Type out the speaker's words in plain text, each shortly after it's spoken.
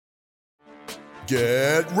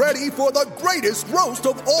Get ready for the greatest roast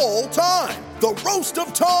of all time, the Roast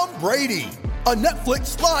of Tom Brady, a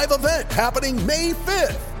Netflix live event happening May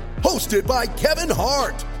 5th. Hosted by Kevin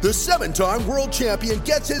Hart, the 7-time world champion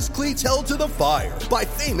gets his cleats held to the fire by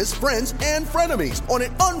famous friends and frenemies on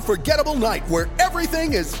an unforgettable night where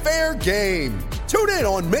everything is fair game. Tune in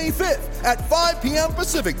on May 5th at 5 p.m.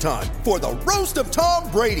 Pacific time for the Roast of Tom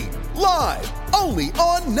Brady, live only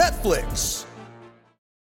on Netflix.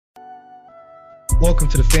 Welcome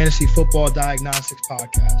to the Fantasy Football Diagnostics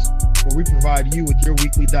Podcast, where we provide you with your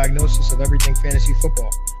weekly diagnosis of everything fantasy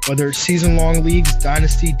football. Whether it's season-long leagues,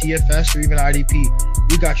 dynasty, DFS, or even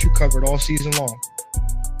IDP, we got you covered all season long.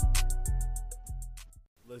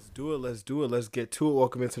 Let's do it. Let's get to it.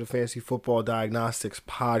 Welcome into the Fantasy Football Diagnostics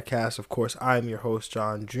Podcast. Of course, I'm your host,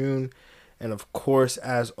 John June. And of course,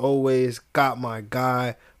 as always, got my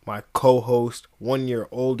guy, my co-host, 1 year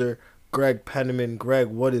older, Greg Penniman. Greg,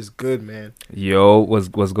 what is good, man? Yo, what's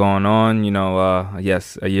going on?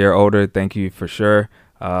 Yes, a year older. Thank you for sure.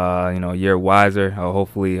 A year wiser.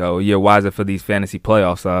 Hopefully, a year wiser for these fantasy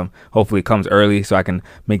playoffs. Hopefully, it comes early so I can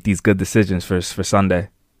make these good decisions for Sunday.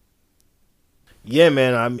 Yeah,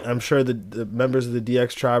 man. I'm sure the members of the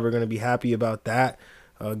DX tribe are going to be happy about that.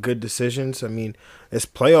 Good decisions. I mean, it's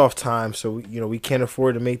playoff time, so we can't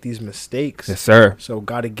afford to make these mistakes. Yes, sir. So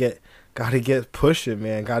gotta get pushing,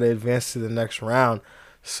 man. Gotta advance to the next round.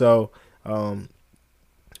 So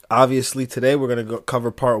obviously today we're gonna go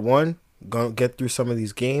cover part one. Gonna get through some of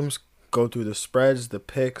these games, go through the spreads, the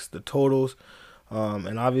picks, the totals,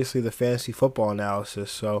 and obviously the fantasy football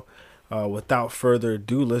analysis. So without further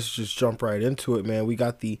ado, let's just jump right into it, man. We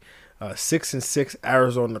got the 6-6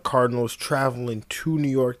 Arizona Cardinals traveling to New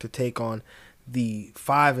York to take on the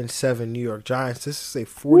 5-7 New York Giants. This is a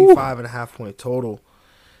 45.5 point total.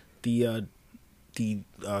 The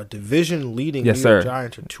division leading New York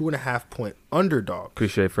Giants are 2.5 point underdog.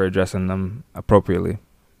 Appreciate for addressing them appropriately.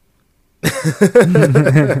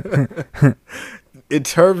 In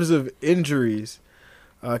terms of injuries,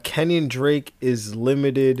 Kenyon Drake is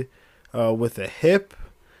limited with a hip.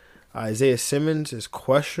 Isaiah Simmons is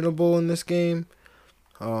questionable in this game.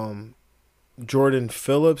 Jordan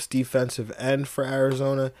Phillips, defensive end for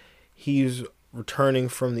Arizona, he's returning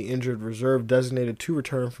from the injured reserve, designated to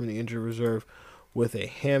return from the injured reserve with a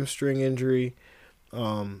hamstring injury.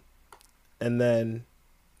 And then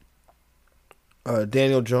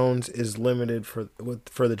Daniel Jones is limited for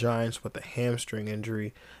the Giants with a hamstring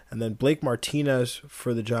injury. And then Blake Martinez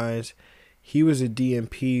for the Giants, he was a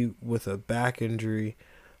DNP with a back injury.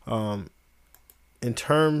 In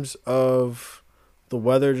terms of the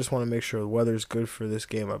weather, just want to make sure the weather is good for this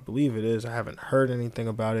game. I believe it is. I haven't heard anything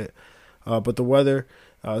about it. But the weather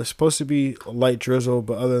is supposed to be a light drizzle,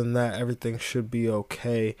 but other than that, everything should be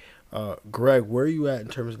okay. Greg, where are you at in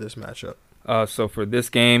terms of this matchup? So for this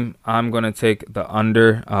game, I'm going to take the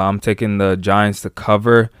under. I'm taking the Giants to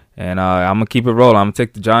cover, and I'm going to keep it rolling. I'm going to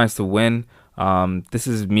take the Giants to win. This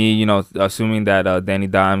is me, assuming that Danny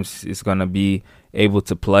Dimes is going to be able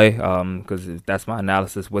to play, because that's my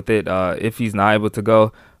analysis with it. If he's not able to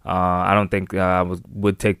go, I don't think I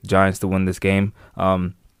would take the Giants to win this game.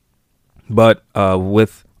 But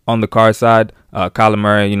with on the card side, Kyler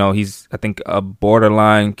Murray, he's, I think, a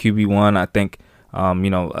borderline QB1. I think,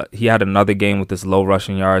 he had another game with this low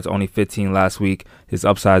rushing yards, only 15 last week. His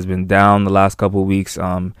upside's been down the last couple of weeks.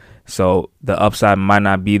 So the upside might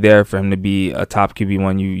not be there for him to be a top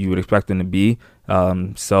QB1 you would expect him to be.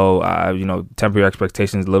 Temper your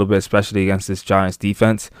expectations a little bit, especially against this Giants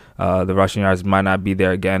defense. The rushing yards might not be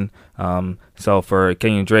there again. So for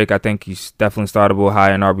Kenyon Drake, I think he's definitely startable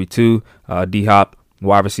high in RB2. D-Hop,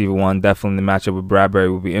 wide receiver 1, definitely the matchup with Bradbury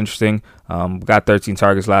will be interesting. Got 13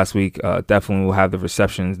 targets last week. Definitely will have the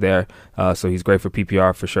receptions there. So he's great for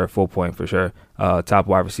PPR for sure, full point for sure. Top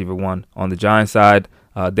wide receiver 1. On the Giants side,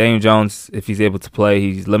 Daniel Jones, if he's able to play,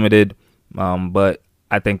 he's limited. But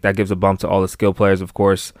I think that gives a bump to all the skill players, of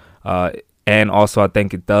course. And also I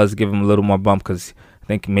think it does give him a little more bump because I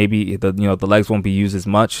think maybe the legs won't be used as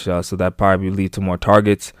much, so that probably will lead to more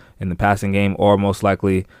targets in the passing game, or most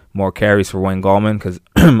likely more carries for Wayne Gallman, because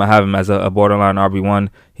I have him as a borderline RB1.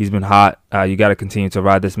 He's been hot. You got to continue to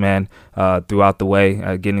ride this man throughout the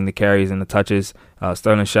way, getting the carries and the touches.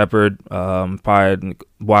 Sterling Shepard, probably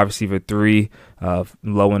wide receiver 3,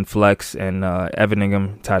 low in flex, and Evan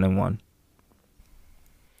Ingham, tight end 1.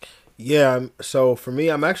 Yeah, so for me,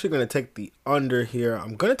 I'm actually going to take the under here.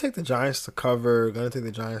 I'm going to take the Giants to cover, going to take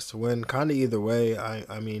the Giants to win, kind of either way.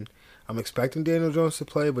 I mean, I'm expecting Daniel Jones to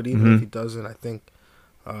play, but even if he doesn't, I think,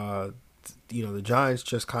 the Giants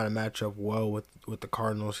just kind of match up well with the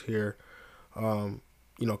Cardinals here.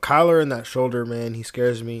 Kyler and that shoulder, man, he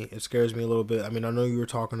scares me. It scares me a little bit. I mean, I know you were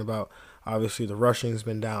talking about, obviously, the rushing's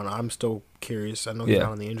been down. I'm still curious. I know he's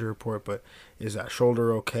not on the injury report, but is that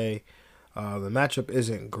shoulder okay? The matchup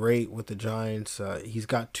isn't great with the Giants. He's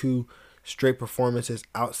got 2 straight performances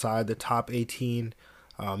outside the top 18.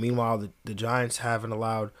 Meanwhile, the Giants haven't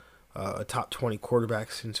allowed a top 20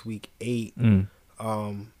 quarterback since week 8.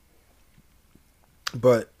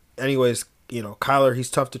 But anyways, Kyler, he's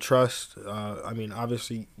tough to trust. I mean,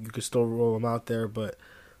 obviously, you could still roll him out there, but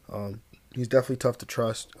he's definitely tough to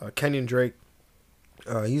trust. Kenyon Drake,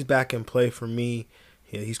 he's back in play for me.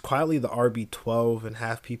 Yeah, he's quietly the RB12 and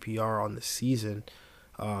half PPR on the season.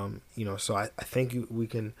 So I think we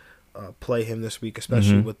can play him this week,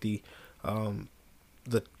 especially with the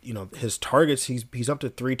his targets. He's up to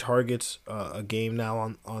 3 targets a game now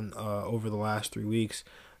on over the last 3 weeks.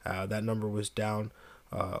 That number was down.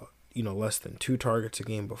 Less than 2 targets a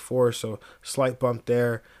game before, so slight bump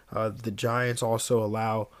there. The Giants also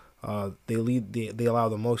allow they allow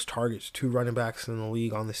the most targets to running backs in the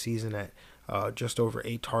league on the season at just over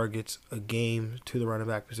 8 targets a game to the running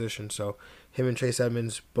back position. So him and Chase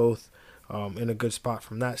Edmonds both in a good spot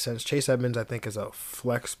from that sense. Chase Edmonds, I think, is a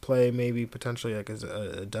flex play, maybe potentially like as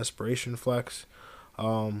a desperation flex,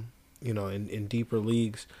 in deeper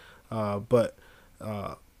leagues. But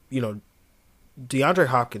DeAndre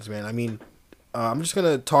Hopkins, man. I mean, I'm just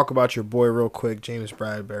gonna talk about your boy real quick, James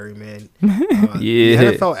Bradberry, man. The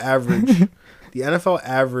NFL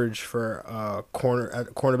average for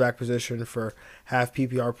cornerback position for half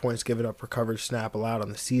PPR points given up per coverage snap allowed on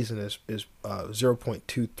the season is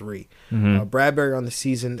 0.23. Bradberry on the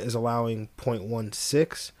season is allowing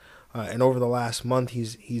 0.16, and over the last month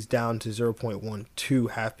he's down to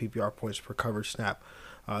 0.12 half PPR points per coverage snap.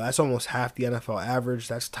 That's almost half the NFL average.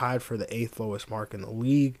 That's tied for the 8th lowest mark in the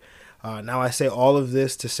league. Now, I say all of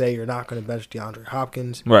this to say you're not going to bench DeAndre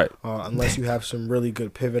Hopkins, right? Unless you have some really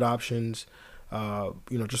good pivot options.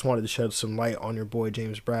 Just wanted to shed some light on your boy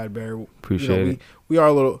James Bradberry. Appreciate it. We are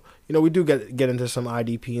a little, we do get into some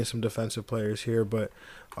IDP and some defensive players here, but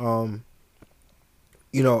given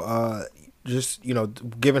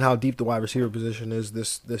how deep the wide receiver position is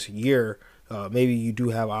this year, maybe you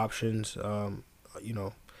do have options.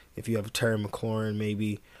 If you have Terry McLaurin,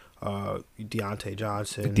 maybe Deontay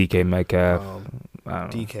Johnson, DK Metcalf,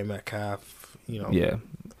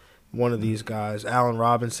 one of these guys, Allen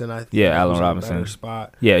Robinson. I think Allen Robinson.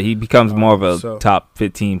 Spot. Yeah, he becomes more of a top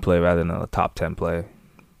 15 play rather than a top 10 play,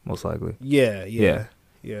 most likely. Yeah.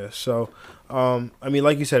 So,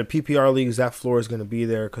 like you said, PPR leagues, that floor is going to be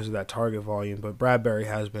there because of that target volume. But Bradberry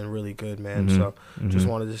has been really good, man. So just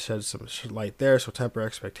wanted to shed some light there. So temper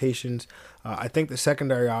expectations. I think the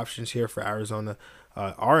secondary options here for Arizona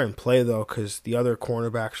are in play, though, because the other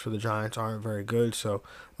cornerbacks for the Giants aren't very good. So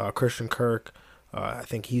Christian Kirk, I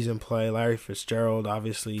think he's in play. Larry Fitzgerald,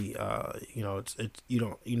 obviously,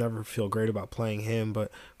 you never feel great about playing him,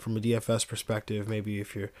 but from a DFS perspective, maybe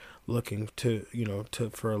if you're looking to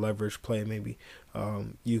for a leverage play, maybe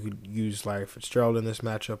you could use Larry Fitzgerald in this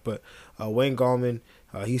matchup. But Wayne Gallman,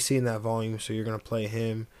 he's seeing that volume, so you're gonna play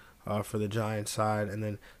him for the Giants side, and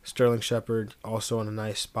then Sterling Shepard also in a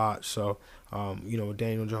nice spot. So with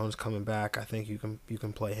Daniel Jones coming back, I think you can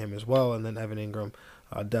play him as well, and then Evan Ingram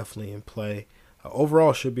definitely in play.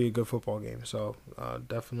 Overall, should be a good football game. So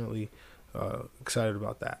definitely excited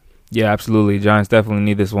about that. Yeah, absolutely. Giants definitely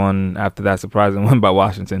need this one after that surprising win by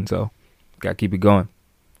Washington. So got to keep it going.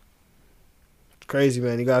 It's crazy,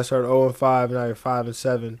 man. You got to start 0-5, now you're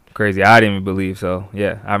 5-7. Crazy. I didn't even believe so.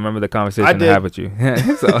 Yeah, I remember the conversation I had with you.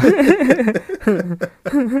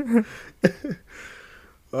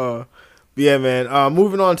 Yeah, man.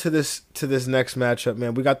 Moving on to this next matchup,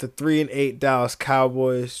 man. We got the 3-8 Dallas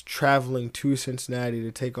Cowboys traveling to Cincinnati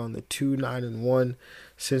to take on the 2-9-1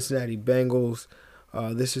 Cincinnati Bengals.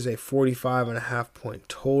 This is a 45.5 point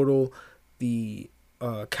total. The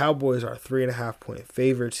Cowboys are 3.5 point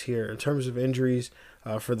favorites here. In terms of injuries,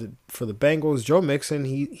 for the Bengals, Joe Mixon,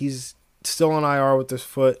 he's still on IR with his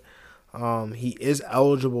foot. He is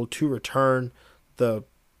eligible to return. The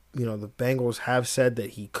Bengals have said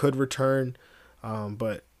that he could return,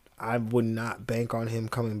 but I would not bank on him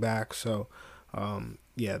coming back. So,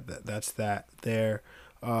 that's that there.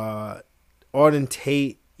 Auden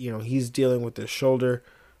Tate, he's dealing with his shoulder,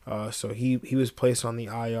 so he was placed on the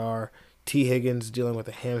IR. T. Higgins dealing with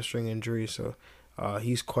a hamstring injury, so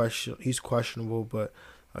he's questionable, but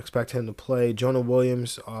I expect him to play. Jonah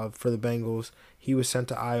Williams for the Bengals, he was sent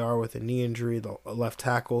to IR with a knee injury, the left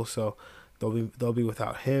tackle, so they'll be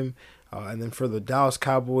without him. And then for the Dallas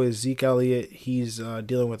Cowboys, Zeke Elliott, he's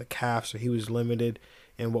dealing with a calf, so he was limited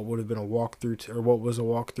in what would have been a walkthrough or what was a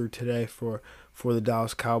walkthrough today for the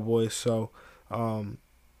Dallas Cowboys. So,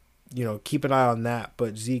 keep an eye on that.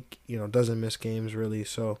 But Zeke, doesn't miss games really.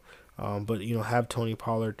 So, but have Tony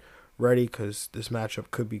Pollard ready because this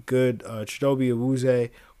matchup could be good. Chidobe Awuzie,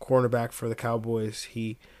 cornerback for the Cowboys,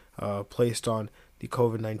 he placed on the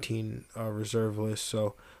COVID-19 reserve list,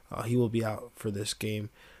 so he will be out for this game.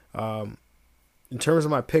 In terms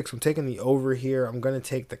of my picks, I'm taking the over here. I'm going to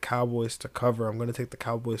take the Cowboys to cover. I'm going to take the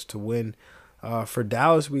Cowboys to win. For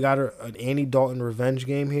Dallas, we got an Andy Dalton revenge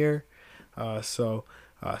game here. So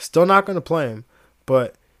still not going to play him,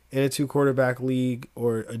 but in a 2-quarterback league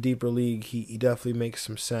or a deeper league, he definitely makes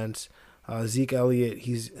some sense. Zeke Elliott,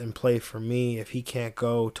 he's in play for me. If he can't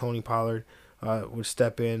go, Tony Pollard would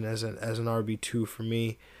step in as an RB2 for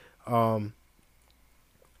me. And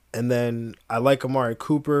then I like Amari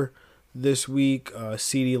Cooper this week.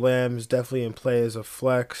 CeeDee Lamb is definitely in play as a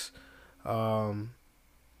flex.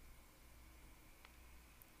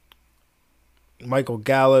 Michael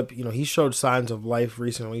Gallup, he showed signs of life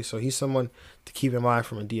recently, so he's someone to keep in mind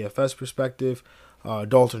from a DFS perspective.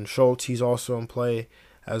 Dalton Schultz, he's also in play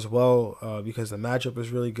as well because the matchup is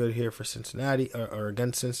really good here for Cincinnati or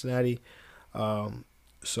against Cincinnati.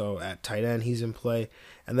 So at tight end, he's in play.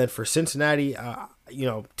 And then for Cincinnati,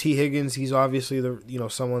 T. Higgins, he's obviously the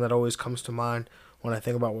someone that always comes to mind when I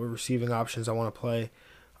think about what receiving options I want to play.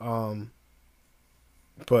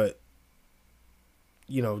 But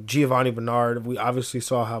Giovanni Bernard, we obviously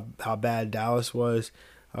saw how bad Dallas was,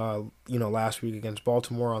 last week against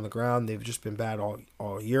Baltimore on the ground. They've just been bad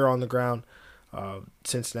all year on the ground.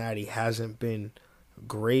 Cincinnati hasn't been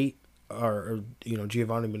great, or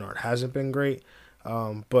Giovanni Bernard hasn't been great.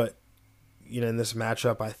 But in this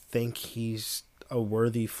matchup, I think he's a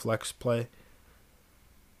worthy flex play.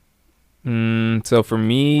 So for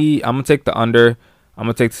me, I'm gonna take the under. I'm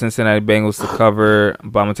gonna take the Cincinnati Bengals to cover,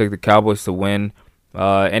 but I'm gonna take the Cowboys to win.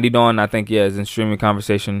 Andy Dalton, I think, is in streaming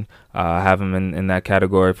conversation. I have him in that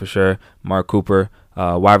category for sure. Mark Cooper,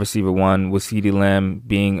 wide receiver 1, with CeeDee Lamb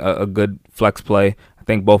being a good flex play. I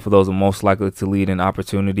think both of those are most likely to lead in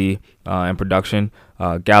opportunity and production.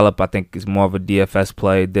 Gallup, I think, is more of a DFS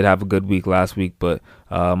play. Did have a good week last week, but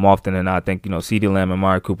more often than not, I think CeeDee Lamb and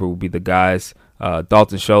Mark Cooper will be the guys.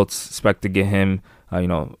 Dalton Schultz, expect to get him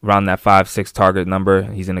around that 5-6 target number.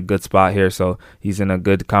 He's in a good spot here, so he's in a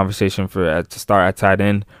good conversation to start at tight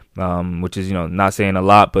end, which is not saying a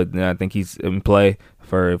lot, but I think he's in play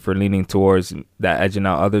for leaning towards that edging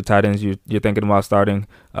out other tight ends you're thinking about starting.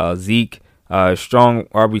 Zeke, strong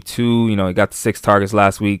RB2. He got the 6 targets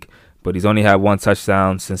last week, but he's only had 1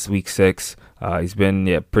 touchdown since week 6. He's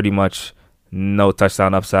been pretty much no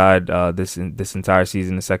touchdown upside this entire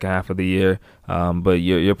season, the second half of the year. But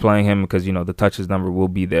you're playing him because the touches number will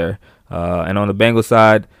be there. And on the Bengals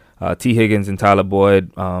side, T. Higgins and Tyler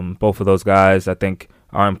Boyd, both of those guys I think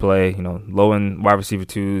are in play. Low end wide receiver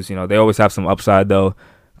 2s. They always have some upside though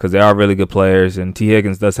because they are really good players. And T.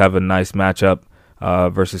 Higgins does have a nice matchup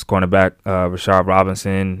versus cornerback Rashard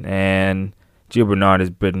Robinson, and Gio Bernard has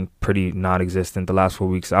been pretty non-existent the last 4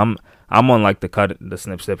 weeks. I'm on like the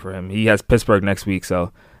snip for him. He has Pittsburgh next week,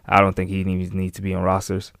 so I don't think he needs to be on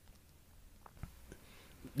rosters.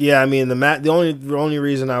 Yeah, I mean the only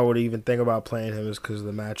reason I would even think about playing him is because of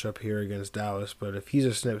the matchup here against Dallas. But if he's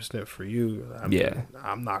a snip for you,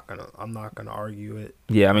 I'm not gonna argue it.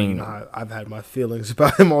 Yeah, I mean I've had my feelings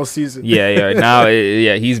about him all season. Yeah. Now,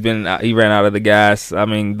 he ran out of the gas. I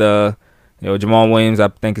mean Jamal Williams, I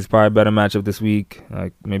think, is probably a better matchup this week.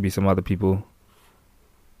 Like maybe some other people.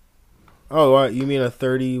 Oh, what? You mean a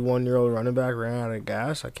 31-year-old running back ran out of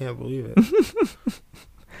gas? I can't believe it.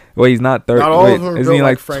 Well, he's not 30. Not all of them are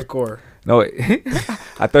like Frank Gore. No,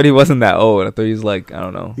 I thought he wasn't that old. I thought he was like, I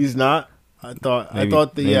don't know. He's not? I thought I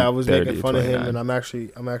was 30, making fun 29. Of him, and I'm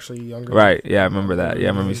actually younger. Right, yeah, I remember that. Yeah, I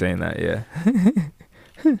remember you saying that, yeah.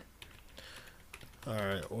 All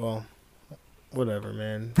right, well, whatever,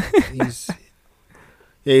 man.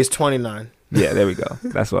 He's 29. Yeah, there we go.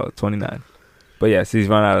 That's what, 29. But yes, he's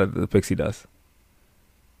run out of the pixie dust.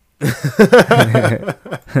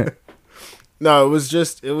 No, it was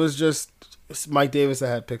just Mike Davis that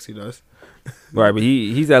had pixie dust. Right, but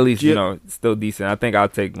he's at least still decent. I think I'll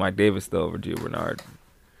take Mike Davis still over Gio Bernard.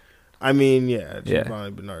 I mean, Giovanni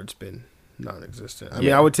Bernard's been non-existent. I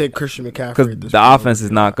mean, I would take Christian McCaffrey because the offense is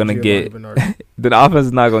not going to get the offense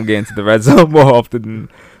is not going to get into the red zone more often.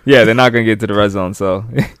 They're not going to get to the red zone. So,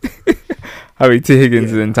 I mean, T.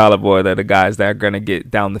 Higgins and Tyler Boyd are the guys that are going to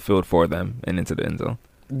get down the field for them and into the end zone.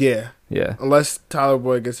 Yeah. Unless Tyler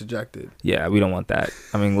Boyd gets ejected. Yeah, we don't want that.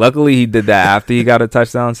 I mean, luckily he did that after he got a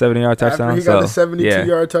touchdown, 70-yard touchdown. After he got a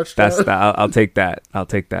 72-yard touchdown. I'll take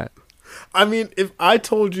that. I mean, if I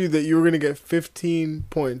told you that you were going to get 15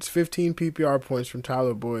 points, 15 PPR points from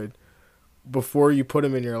Tyler Boyd before you put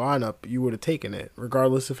him in your lineup, you would have taken it,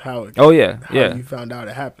 regardless of how you found out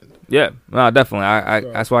it happened. Yeah, no,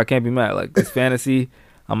 definitely. That's why I can't be mad. Like, it's fantasy.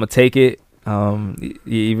 I'm going to take it.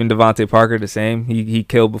 Even Devontae Parker, the same. He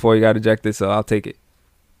killed before he got ejected, so I'll take it.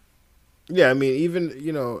 Yeah, I mean, even,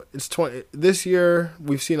 it's 20. This year,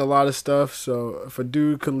 we've seen a lot of stuff, so if a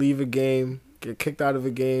dude could leave a game, get kicked out of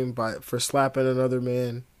a game for slapping another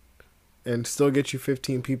man, and still get you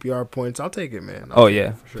 15 PPR points, I'll take it, man.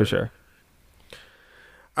 For sure.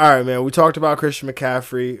 All right, man. We talked about Christian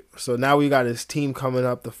McCaffrey, so now we got his team coming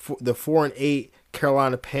up. The 4-8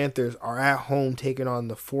 Carolina Panthers are at home taking on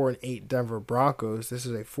the 4-8 Denver Broncos. This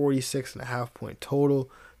is a 46.5 point total.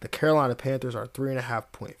 The Carolina Panthers are 3.5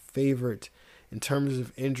 point favorites. In terms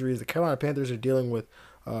of injuries, the Carolina Panthers are dealing with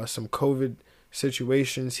some COVID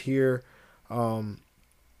situations here. DJ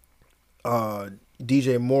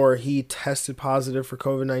Moore, he tested positive for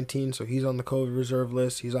COVID-19, so he's on the COVID reserve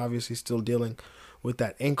list. He's obviously still dealing with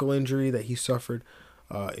that ankle injury that he suffered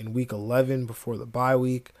in Week 11 before the bye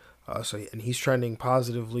week. And he's trending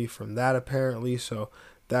positively from that apparently, so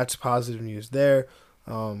that's positive news there.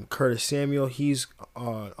 Curtis Samuel, he's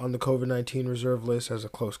on the COVID-19 reserve list as a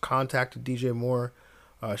close contact to DJ Moore.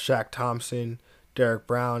 Shaq Thompson, Derek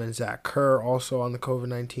Brown, and Zach Kerr also on the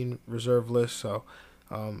COVID-19 reserve list, so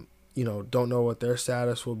don't know what their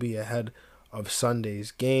status will be ahead of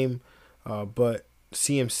Sunday's game. But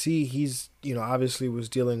CMC, he's, obviously was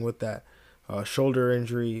dealing with that shoulder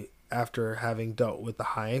injury after having dealt with the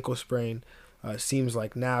high ankle sprain. It seems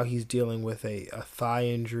like now he's dealing with a thigh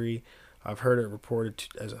injury. I've heard it reported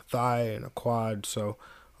as a thigh and a quad, so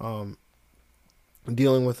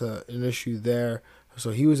dealing with an issue there.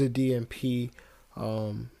 So he was a DNP,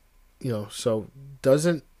 so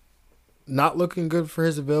not looking good for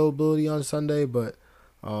his availability on Sunday, but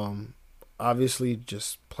obviously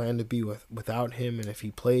just plan to be without him, and if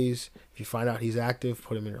he plays, if you find out he's active,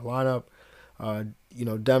 put him in your lineup.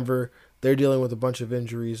 Denver, they're dealing with a bunch of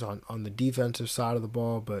injuries on the defensive side of the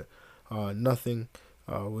ball, but nothing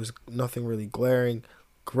really glaring.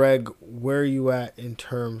 Greg, where are you at in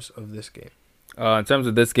terms of this game? In terms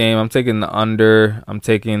of this game, I'm taking the under. I'm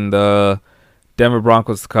taking the Denver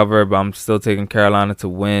Broncos to cover, but I'm still taking Carolina to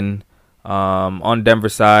win. On Denver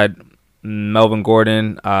side, Melvin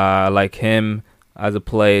Gordon, I like him as a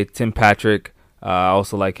play. Tim Patrick, I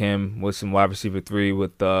also like him with some wide receiver 3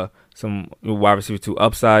 with some wide receiver 2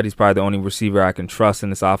 upside. He's probably the only receiver I can trust in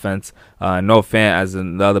this offense. Noah Fant as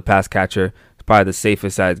another pass catcher. He's probably the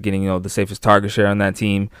safest at getting the safest target share on that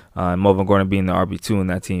team. And Melvin Gordon being the RB2 in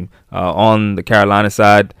that team. On the Carolina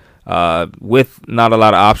side, with not a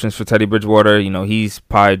lot of options for Teddy Bridgewater, he's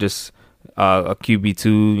probably just a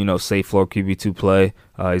QB2, safe floor QB2 play.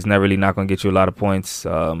 He's really not going to get you a lot of points,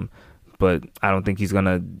 but I don't think he's going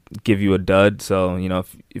to give you a dud. So,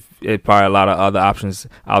 if it probably a lot of other options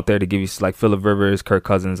out there to give you, like Phillip Rivers, Kirk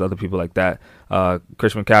Cousins, other people like that.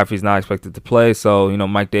 Christian McCaffrey's not expected to play, so,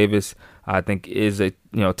 Mike Davis, I think, is a,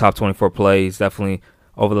 top 24 play. He's definitely,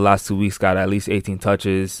 over the last 2 weeks, got at least 18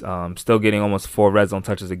 touches, still getting almost 4 red zone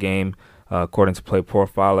touches a game, according to Play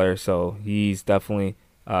Profiler. So he's definitely,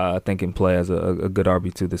 I think, in play as a good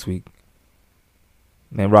RB2 this week.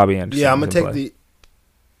 And Robbie Anderson. Yeah, I'm going to take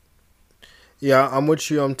I'm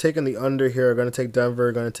with you. I'm taking the under here. I'm going to take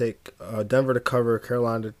Denver. Going to take Denver to cover,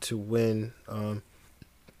 Carolina to win.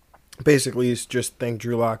 Basically, just think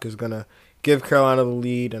Drew Lock is going to give Carolina the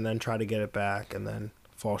lead and then try to get it back and then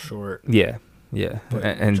fall short. Yeah.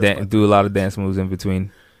 And do a lot of dance moves in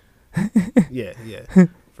between. yeah,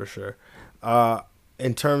 for sure.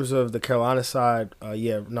 In terms of the Carolina side,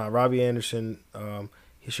 Robbie Anderson,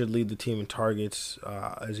 he should lead the team in targets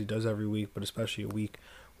as he does every week, but especially a week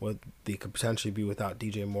where they could potentially be without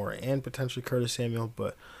DJ Moore and potentially Curtis Samuel.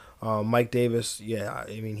 But Mike Davis,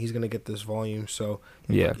 he's going to get this volume. So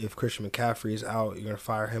if Christian McCaffrey is out, you're going to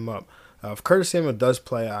fire him up. If Curtis Samuel does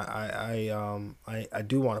play, I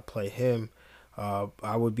do want to play him.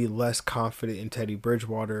 I would be less confident in Teddy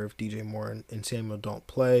Bridgewater if DJ Moore and Samuel don't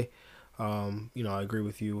play. I agree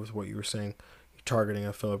with you with what you were saying, targeting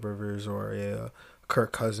a Phillip Rivers or a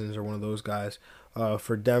Kirk Cousins or one of those guys.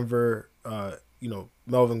 For Denver,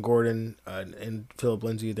 Melvin Gordon and Phillip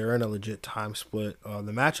Lindsay, they're in a legit time split.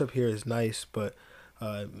 The matchup here is nice, but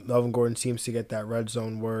Melvin Gordon seems to get that red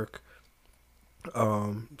zone work.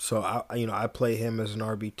 So I play him as an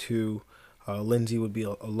RB2. Lindsay would be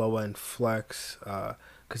a low end flex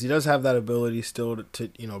because he does have that ability still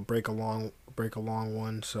to break a long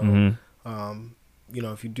one. So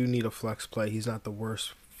if you do need a flex play, he's not the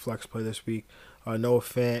worst flex play this week. Noah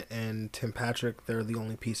Fant and Tim Patrick, they're the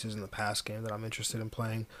only pieces in the pass game that I'm interested in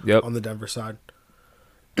playing on the Denver side.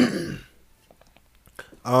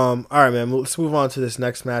 All right, man. Let's move on to this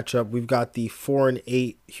next matchup. We've got the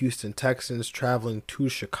 4-8 Houston Texans traveling to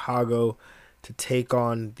Chicago to take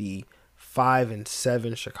on the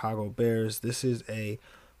 5-7 Chicago Bears. This is a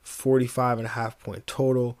 45.5 point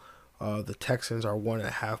total. The Texans are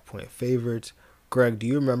 1.5 point favorites. Greg, do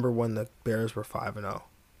you remember when the Bears were 5-0?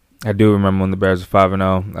 I do remember when the Bears were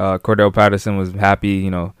 5-0. Cordell Patterson was happy,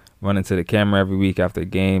 running to the camera every week after a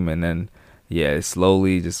game, and then it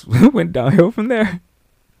slowly just went downhill from there.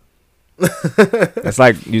 That's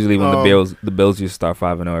like usually when the Bills used to start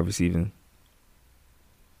 5-0 every season.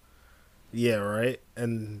 Yeah, right.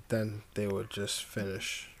 And then they would just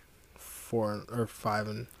finish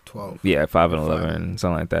 5-12. Yeah, 5-11,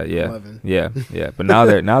 something like that. Yeah, 11. yeah. But now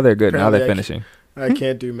they're good. Now they're finishing. I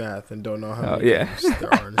can't do math and don't know how many games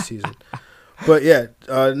there are in the season. But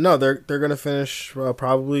no, they're gonna finish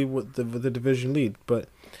probably with the division lead. But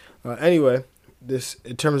anyway, this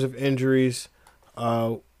in terms of injuries,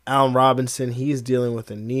 Allen Robinson, he's dealing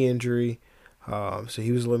with a knee injury, so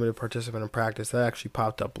he was a limited participant in practice. That actually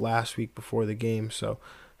popped up last week before the game, so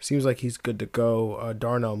seems like he's good to go.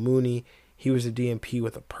 Darnell Mooney, he was a DNP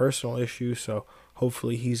with a personal issue, so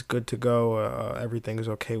hopefully he's good to go. Everything is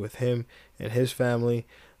okay with him and his family.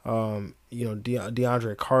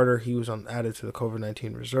 DeAndre Carter, he was added to the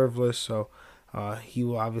COVID-19 reserve list, so he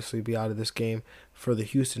will obviously be out of this game. For the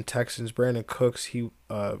Houston Texans, Brandon Cooks, he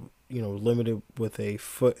limited with a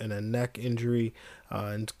foot and a neck injury,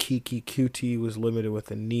 and Kiki Kuti was limited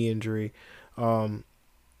with a knee injury. I'm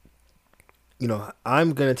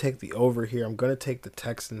going to take the over here. I'm going to take the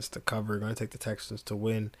Texans to cover. I'm going to take the Texans to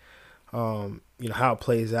win. How it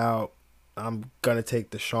plays out, I'm going to take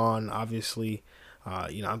Deshaun, obviously.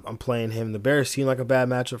 I'm playing him. The Bears seem like a bad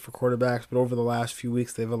matchup for quarterbacks, but over the last few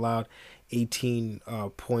weeks, they've allowed 18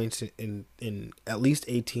 points in at least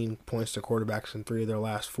 18 points to quarterbacks in 3 of their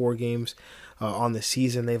last 4 games. On the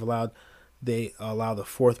season, they allow the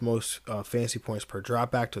 4th most fantasy points per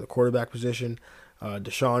dropback to the quarterback position.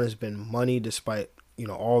 Deshaun has been money despite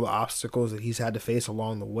all the obstacles that he's had to face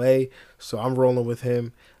along the way. So I'm rolling with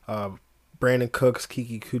him. Brandon Cooks,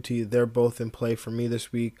 Kiki Kuti, they're both in play for me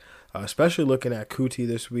this week. Especially looking at Kuti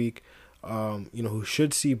this week, who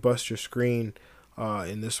should see Buster Screen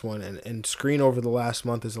in this one. And Screen over the last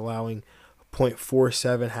month is allowing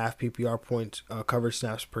 0.47 half PPR points coverage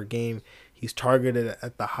snaps per game. He's targeted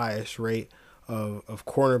at the highest rate of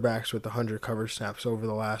cornerbacks with 100 coverage snaps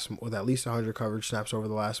with at least 100 coverage snaps over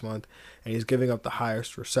the last month. And he's giving up the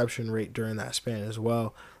highest reception rate during that span as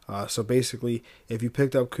well. So basically, if you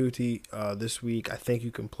picked up Kuti this week, I think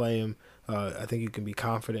you can play him. I think you can be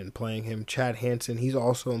confident in playing him. Chad Hansen, he's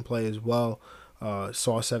also in play as well.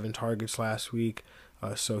 Saw 7 targets last week.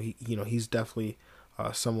 So he's definitely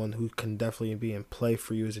someone who can definitely be in play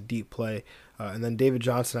for you as a deep play. And then David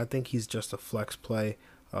Johnson, I think he's just a flex play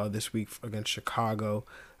this week against Chicago.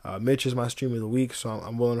 Mitch is my stream of the week, so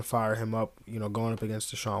I'm willing to fire him up, going up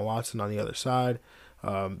against Deshaun Watson on the other side.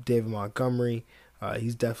 David Montgomery,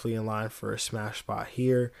 he's definitely in line for a smash spot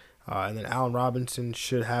here. And then Allen Robinson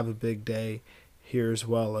should have a big day here as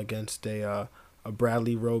well against a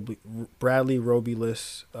Bradley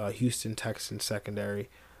Roby-less Houston Texans secondary.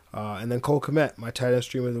 And then Cole Kmet, my tight end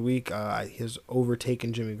stream of the week, has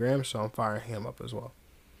overtaken Jimmy Graham, so I'm firing him up as well.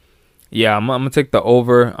 Yeah, I'm going to take the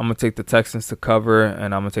over. I'm going to take the Texans to cover,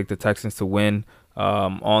 and I'm going to take the Texans to win.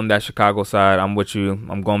 On that Chicago side, I'm with you.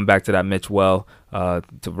 I'm going back to that Mitch Well to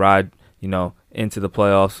ride, into the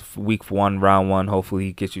playoffs, week 1, round 1. Hopefully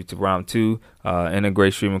he gets you to round 2. In a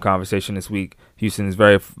great streaming conversation this week. Houston is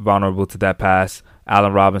very vulnerable to that pass.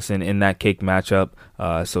 Allen Robinson in that cake matchup.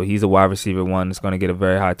 So he's a wide receiver 1 that's going to get a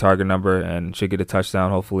very high target number and should get a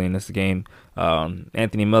touchdown hopefully in this game.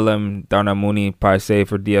 Anthony Miller and Darnell Mooney probably safe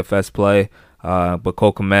for DFS play. But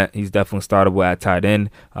Cole Kmet, he's definitely startable at tight end.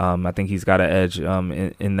 I think he's got an edge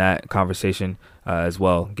in that conversation as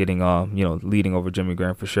well, getting leading over Jimmy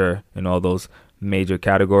Graham for sure in all those major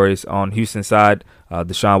categories. On Houston side,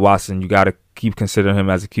 Deshaun Watson, you got to keep considering him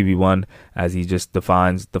as a QB1 as he just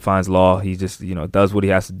defines law. He just does what he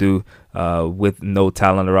has to do with no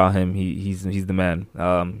talent around him. He's the man.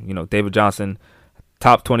 David Johnson,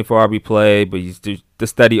 top 24 RB play, but he's the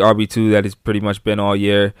steady RB2 that he's pretty much been all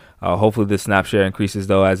year. Hopefully the snap share increases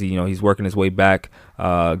though as he's working his way back,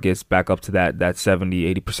 gets back up to that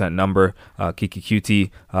 70-80% number. Kiki Kuti,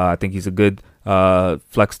 I think he's a good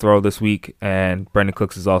flex throw this week, and Brandon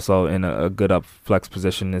Cooks is also in a good up flex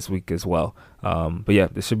position this week as well. But yeah,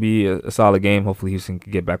 this should be a solid game. Hopefully Houston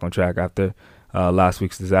can get back on track after last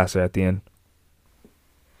week's disaster at the end.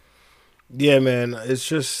 Yeah, man. It's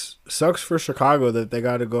just sucks for Chicago that they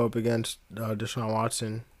got to go up against Deshaun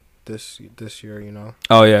Watson this year.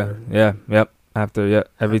 Oh yeah, yep. After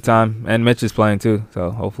every time, and Mitch is playing too.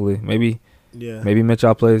 So hopefully, maybe Mitch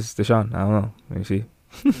outplays Deshaun. I don't know. Let me see.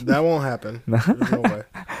 That won't happen. There's no way.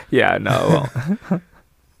 Yeah, no, it won't.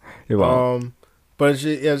 It won't. But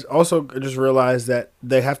it's also just realized that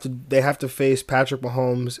they have to face Patrick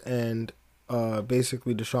Mahomes and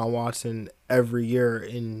basically Deshaun Watson every year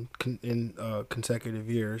in consecutive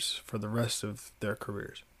years for the rest of their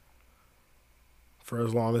careers. For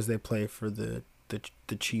as long as they play for the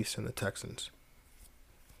Chiefs and the Texans.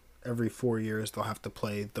 Every 4 years they'll have to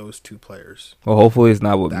play those two players. Well, hopefully it's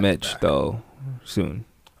not with Mitch though. Soon.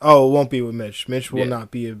 Oh, it won't be with Mitch. Mitch will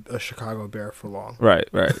not be a Chicago Bear for long. Right.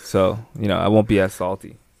 So I won't be as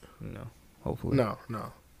salty. Hopefully. No.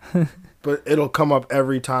 But it'll come up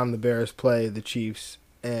every time the Bears play the Chiefs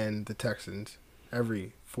and the Texans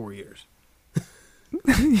every 4 years.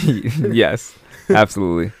 Yes,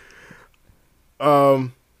 absolutely.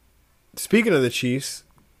 Speaking of the Chiefs,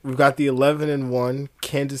 we've got the 11-1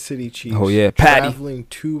 Kansas City Chiefs. Oh yeah, Patty traveling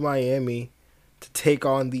to Miami to take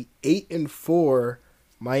on the 8-4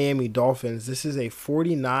 Miami Dolphins. This is a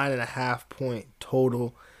 49.5 point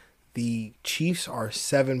total. The Chiefs are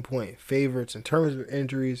 7-point favorites in terms of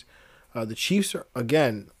injuries. The Chiefs are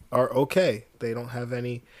okay. They don't have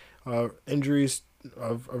any injuries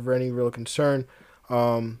of any real concern.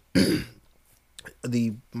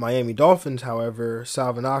 The Miami Dolphins, however,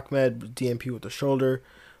 Salvon Ahmed, DNP with the shoulder.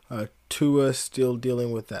 Tua still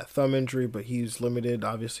dealing with that thumb injury, but he's limited.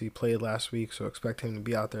 Obviously, he played last week, so expect him to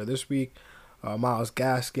be out there this week. Myles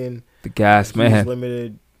Gaskin. The Gas Man. He's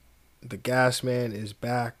limited. The Gas Man is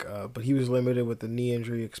back, but he was limited with the knee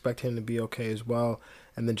injury. Expect him to be okay as well.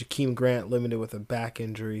 And then Jakeem Grant limited with a back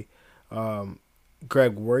injury.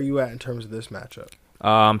 Greg, where are you at in terms of this matchup?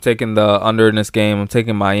 I'm taking the under in this game. I'm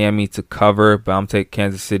taking Miami to cover, but I'm taking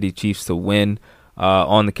Kansas City Chiefs to win.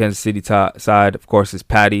 On the Kansas City side, of course, is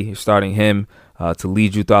Patty. You're starting him to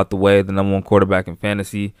lead you throughout the way, the number one quarterback in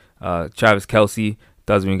fantasy. Travis Kelce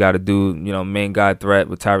does what you got to do, main guy threat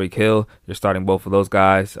with Tyreek Hill. You're starting both of those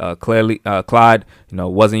guys. Clyde,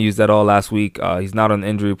 wasn't used at all last week. He's not on the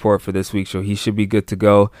injury report for this week, so he should be good to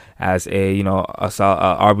go as a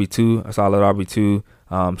RB2, a solid RB2.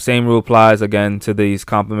 Same rule applies again to these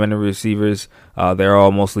complimentary receivers. They're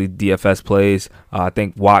all mostly DFS plays. I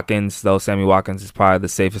think Sammy Watkins is probably the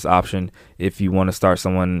safest option if you want to start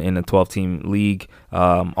someone in a 12-team league.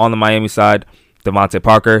 On the Miami side, Devontae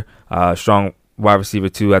Parker, strong wide receiver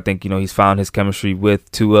too. I think he's found his chemistry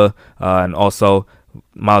with Tua, and also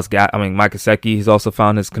Mike Gesicki. He's also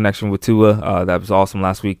found his connection with Tua. That was awesome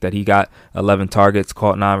last week that he got 11 targets,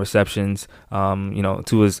 caught 9 receptions.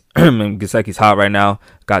 Tua's Gesicki's hot right now.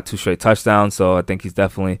 Got 2 straight touchdowns, so I think he's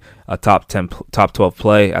definitely a top 12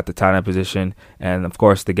 play at the tight end position. And of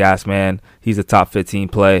course, the Gas Man, he's a top 15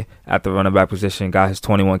 play at the running back position. Got his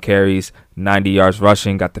 21 carries, 90 yards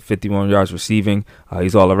rushing, got the 51 yards receiving.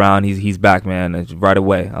 He's all around. He's back, man, right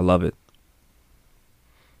away. I love it.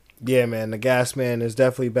 Yeah, man, the Gas Man is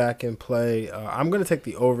definitely back in play. I'm going to take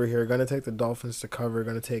the over here. Going to take the Dolphins to cover.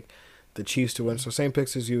 Going to take the Chiefs to win. So same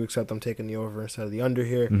picks as you, except I'm taking the over instead of the under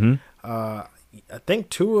here. Mm-hmm. I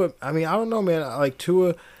think Tua, I don't know, man. Like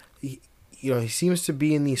Tua, he seems to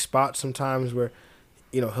be in these spots sometimes where,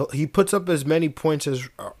 he puts up as many points as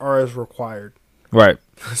are as required. Right.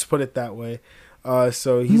 Let's put it that way.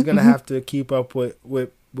 So he's going to have to keep up with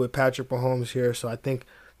Patrick Mahomes here. So I think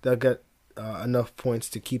they'll get enough points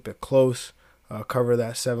to keep it close, cover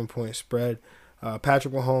that 7-point spread.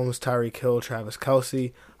 Patrick Mahomes, Tyreek Hill, Travis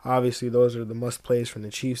Kelce. Obviously, those are the must plays from the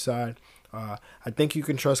Chiefs side. I think you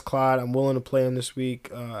can trust Clyde. I'm willing to play him this week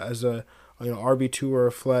as a RB2 or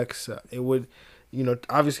a flex. It would,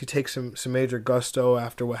 obviously take some major gusto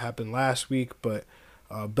after what happened last week, but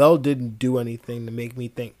Bell didn't do anything to make me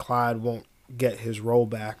think Clyde won't get his role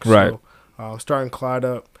back. Right. So starting Clyde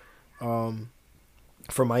up.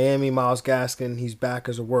 For Miami, Myles Gaskin, he's back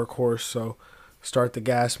as a workhorse, so start the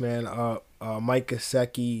Gas Man up. Mike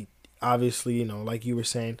Gesicki, obviously, like you were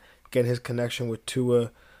saying, getting his connection with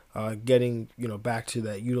Tua, getting, back to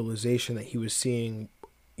that utilization that he was seeing,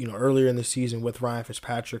 earlier in the season with Ryan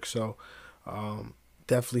Fitzpatrick. So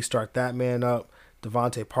definitely start that man up.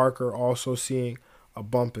 Devontae Parker also seeing a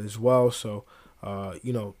bump as well. So,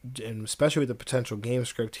 and especially with the potential game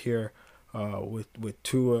script here, with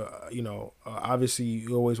Tua, obviously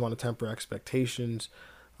you always want to temper expectations,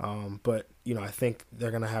 but I think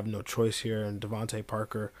they're gonna have no choice here, and Devontae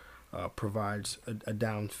Parker provides a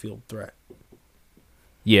downfield threat.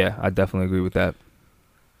 Yeah, I definitely agree with that.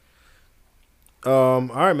 All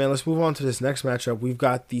right, man. Let's move on to this next matchup. We've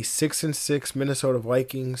got the 6-6 Minnesota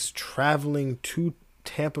Vikings traveling to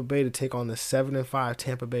Tampa Bay to take on the 7-5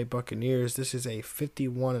 Tampa Bay Buccaneers. This is a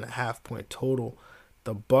 51.5 point total.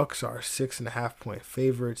 The Bucs are 6.5 point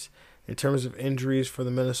favorites. In terms of injuries for the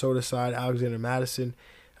Minnesota side, Alexander Mattison,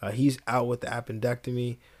 he's out with the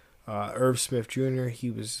appendectomy. Irv Smith Jr., he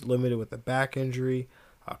was limited with a back injury.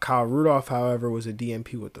 Kyle Rudolph, however, was a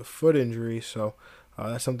DNP with a foot injury, so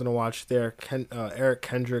that's something to watch there. Eric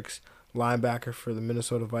Kendricks, linebacker for the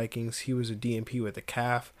Minnesota Vikings, he was a DNP with a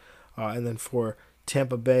calf. And then for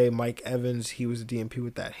Tampa Bay, Mike Evans, he was a DNP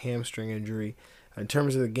with that hamstring injury. In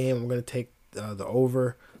terms of the game, I'm going to take the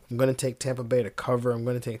over. I'm going to take Tampa Bay to cover. I'm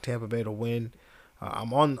going to take Tampa Bay to win.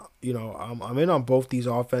 I'm in on both these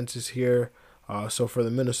offenses here. So for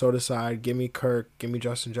the Minnesota side, give me Kirk, give me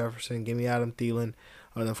Justin Jefferson, give me Adam Thielen,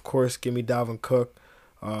 and of course, give me Dalvin Cook.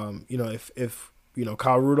 If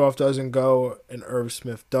Kyle Rudolph doesn't go and Irv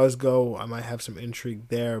Smith does go, I might have some intrigue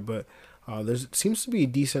there. But there seems to be a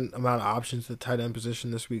decent amount of options at the tight end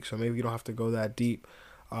position this week, so maybe you don't have to go that deep.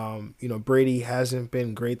 Brady hasn't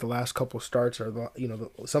been great the last couple starts, or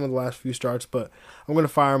some of the last few starts, but I'm going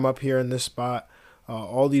to fire him up here in this spot.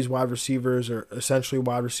 All these wide receivers are essentially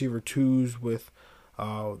wide receiver 2s with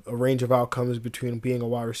a range of outcomes between being a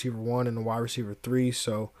wide receiver 1 and a wide receiver 3.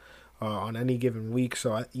 So on any given week,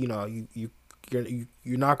 so you're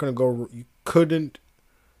not going to go. You couldn't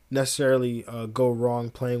necessarily go wrong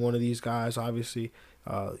playing one of these guys. Obviously,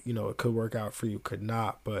 it could work out for you, could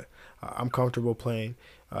not. But I'm comfortable playing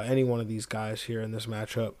any one of these guys here in this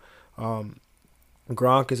matchup.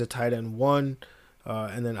 Gronk is a tight end 1.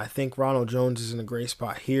 And then I think Ronald Jones is in a great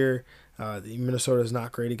spot here. Minnesota is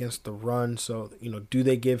not great against the run, so do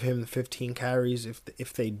they give him the 15 carries?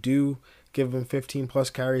 If they do give him 15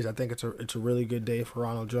 plus carries, I think it's a really good day for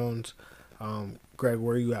Ronald Jones. Greg,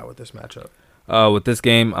 where are you at with this matchup? With this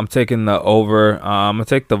game, I'm taking the over. I'm gonna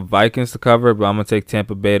take the Vikings to cover, but I'm gonna take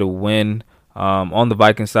Tampa Bay to win. On the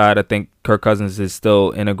Vikings side, I think Kirk Cousins is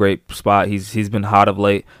still in a great spot. He's been hot of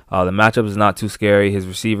late. The matchup is not too scary. His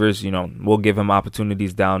receivers, will give him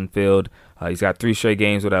opportunities downfield. He's got 3 straight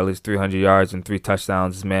games with at least 300 yards and 3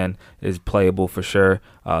 touchdowns. This man is playable for sure.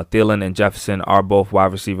 Thielen and Jefferson are both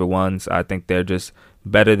wide receiver 1s. I think they're just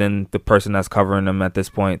better than the person that's covering them at this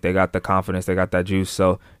point. They got the confidence. They got that juice.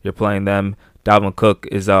 So you're playing them. Dalvin Cook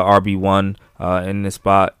is RB1 in this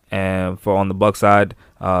spot. And for on the Bucs side,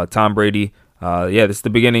 Tom Brady, this is the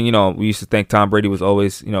beginning. We used to think Tom Brady was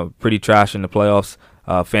always, pretty trash in the playoffs,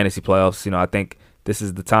 fantasy playoffs. I think this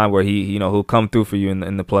is the time where he'll come through for you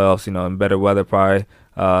in the playoffs, in better weather probably.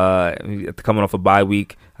 Coming off a bye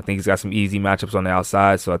week, I think he's got some easy matchups on the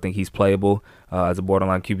outside, so I think he's playable as a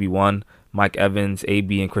borderline QB1. Mike Evans,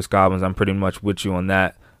 AB, and Chris Godwin, I'm pretty much with you on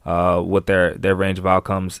that. With their range of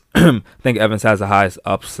outcomes. I think Evans has the highest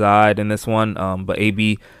upside in this one, but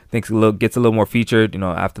AB gets a little more featured,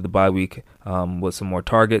 after the bye week with some more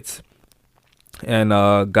targets. And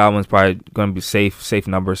Godwin's probably going to be safe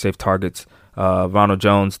numbers, safe targets. Ronald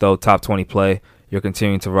Jones, though, top 20 play. You're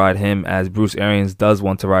continuing to ride him as Bruce Arians does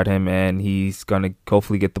want to ride him, and he's going to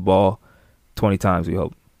hopefully get the ball 20 times, we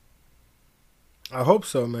hope. I hope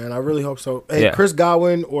so, man. I really hope so. Hey, yeah. Chris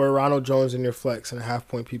Godwin or Ronald Jones in your flex in a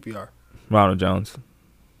half-point PPR? Ronald Jones.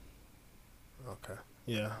 Okay.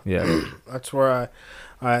 Yeah. Yeah. That's where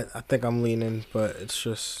I think I'm leaning, but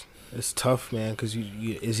it's tough, man, because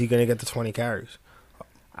is he going to get the 20 carries?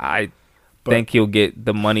 I think he'll get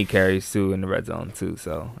the money carries, too, in the red zone, too.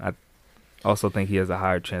 So I also think he has a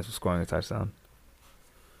higher chance of scoring a touchdown.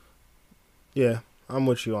 Yeah. I'm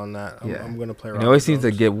with you on that. I'm going to play Ronald He always Jones.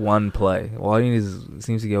 seems to get one play. All he needs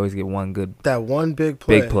seems to always get one good. That one big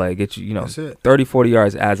play. Big play. Get you, 30, 40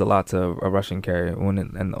 yards adds a lot to a rushing carry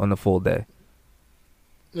on the full day.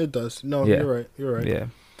 It does. No, You're right. Yeah.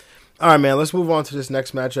 All right, man. Let's move on to this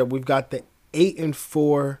next matchup. We've got the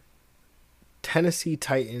 8-4 Tennessee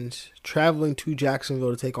Titans traveling to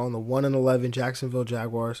Jacksonville to take on the 1-11 Jacksonville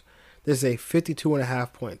Jaguars. This is a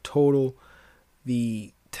 52.5 point total.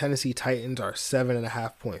 The Tennessee Titans are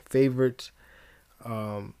 7.5 point favorites.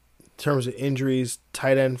 In terms of injuries,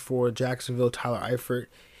 tight end for Jacksonville, Tyler Eifert,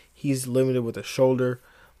 he's limited with a shoulder.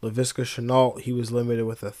 Laviska Shenault, he was limited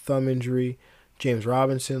with a thumb injury. James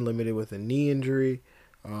Robinson, limited with a knee injury.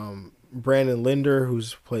 Brandon Linder, who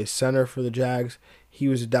plays center for the Jags,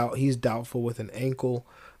 he's doubtful with an ankle.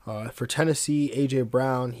 For Tennessee, A.J.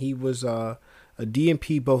 Brown, he was a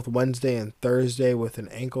DNP both Wednesday and Thursday with an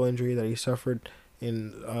ankle injury that he suffered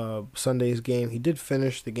in Sunday's game. He did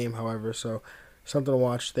finish the game, however, so something to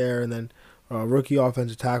watch there. And then rookie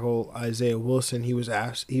offensive tackle Isaiah Wilson, he was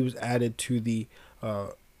added to the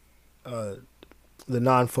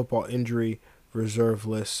non-football injury reserve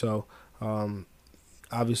list. So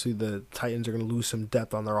obviously the Titans are going to lose some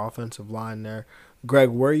depth on their offensive line there. Greg,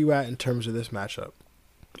 where are you at in terms of this matchup?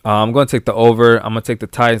 I'm going to take the over. I'm going to take the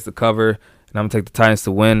Titans to cover, and I'm going to take the Titans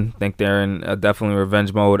to win. I think they're in definitely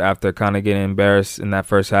revenge mode after kind of getting embarrassed in that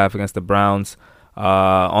first half against the Browns.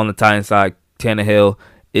 On the Titans side, Tannehill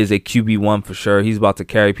is a QB1 for sure. He's about to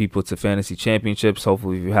carry people to fantasy championships.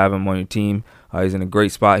 Hopefully, if you have him on your team, he's in a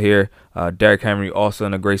great spot here. Derrick Henry also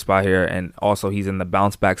in a great spot here, and also he's in the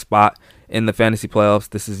bounce back spot in the fantasy playoffs.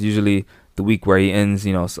 This is usually the week where he ends,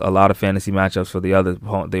 a lot of fantasy matchups for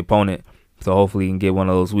the opponent. So hopefully he can get one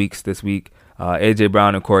of those weeks this week. A.J.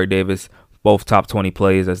 Brown and Corey Davis, both top 20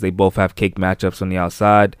 plays as they both have cake matchups on the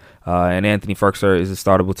outside. And Anthony Firkser is a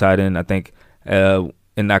startable tight end. I think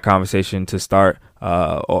in that conversation to start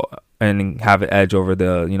and have an edge over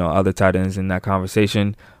the other tight ends in that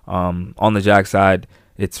conversation. On the Jags side,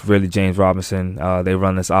 it's really James Robinson. They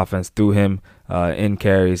run this offense through him in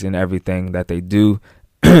carries and everything that they do.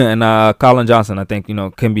 And Colin Johnson, I think,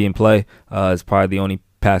 can be in play as probably the only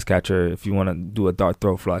pass catcher if you want to do a dart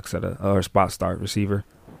throw flex at or spot start receiver.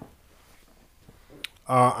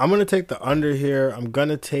 I'm going to take the under here. I'm going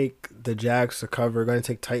to take the Jags to cover. Going to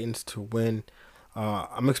take Titans to win.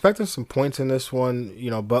 I'm expecting some points in this one,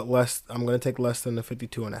 but less. I'm going to take less than the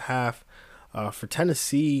 52.5. For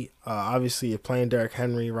Tennessee, obviously you're playing Derrick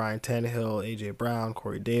Henry, Ryan Tannehill, A.J. Brown,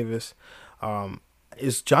 Corey Davis.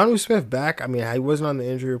 Is Jonnu Smith back? I mean, he wasn't on the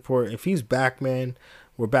injury report. If he's back, man,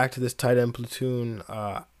 we're back to this tight end platoon.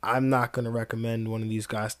 I'm not going to recommend one of these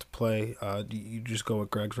guys to play. You just go with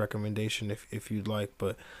Greg's recommendation if you'd like.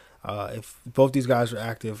 But if both these guys are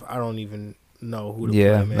active, I don't even know who to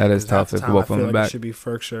play, man. That is tough if both of them back. It should be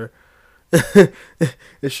Firkser.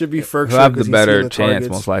 It should be Firkser. He'll have the better chance,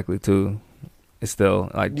 most likely, too. It's still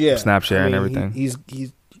like snap share and everything. He's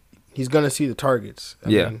going to see the targets. I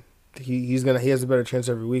mean, he has a better chance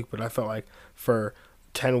every week, but I felt like for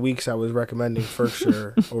 10 weeks I was recommending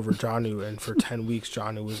Firkser over Jonnu, and for 10 weeks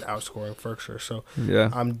Jonnu was outscoring Firkser. So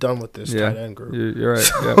I'm done with this tight end group. You're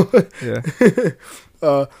right.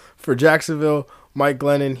 So, for Jacksonville, Mike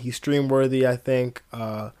Glennon, he's stream worthy, I think.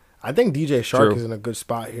 I think DJ Shark is in a good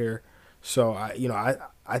spot here. So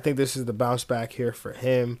I think this is the bounce back here for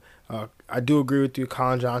him. I do agree with you,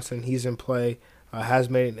 Colin Johnson. He's in play. Has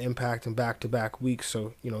made an impact in back-to-back weeks,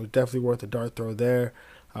 so definitely worth a dart throw there.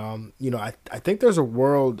 I think there's a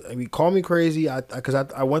world. I mean, call me crazy, because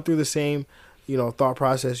I went through the same thought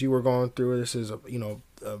process you were going through. This is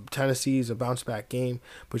Tennessee's a bounce back game,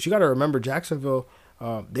 but you got to remember Jacksonville.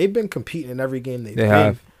 They've been competing in every game they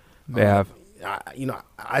have. They have.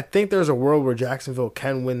 I think there's a world where Jacksonville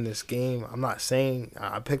can win this game. I'm not saying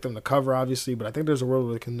I picked them to cover, obviously, but I think there's a world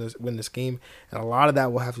where they can win this game, and a lot of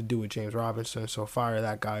that will have to do with James Robinson. So fire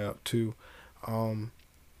that guy up too. But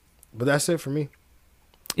that's it for me.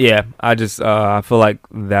 Yeah, I feel like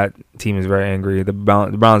that team is very angry. The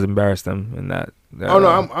Browns embarrassed them in that.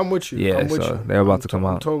 I'm with you. Yeah, I'm with you. They're about to come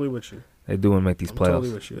out. I'm totally with you. They do want to make these playoffs.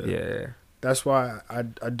 Totally with you. Yeah. That's why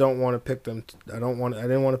I don't want to pick them. I didn't want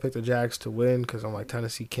to pick the Jags to win, because I'm like,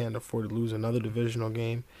 Tennessee can't afford to lose another divisional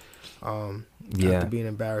game. After being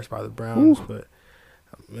embarrassed by the Browns. Ooh. But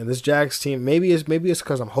this Jags team, maybe it's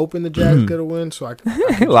because I'm hoping the Jags get a win, so I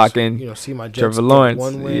can lock in. See my Jets Trevor Lawrence.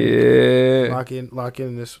 One win. Yeah. Lock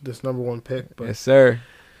in this number one pick. But yes, sir.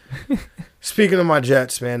 Speaking of my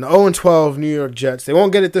Jets, man, the 0-12 New York Jets. They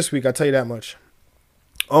won't get it this week, I'll tell you that much.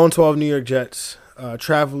 0-12 New York Jets.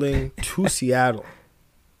 Traveling to Seattle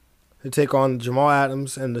to take on Jamal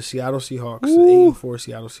Adams and the Seattle Seahawks, the 8-4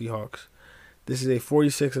 Seattle Seahawks. This is a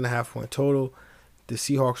 46.5 point total. The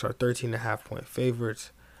Seahawks are 13.5 point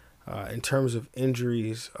favorites. In terms of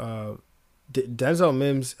injuries, Denzel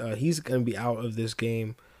Mims, he's going to be out of this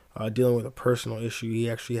game dealing with a personal issue.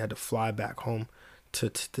 He actually had to fly back home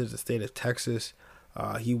to the state of Texas.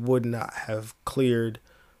 He would not have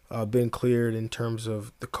been cleared in terms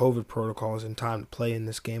of the COVID protocols in time to play in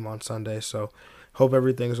this game on Sunday. So hope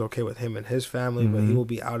everything's okay with him and his family, but he will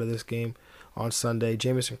be out of this game on Sunday.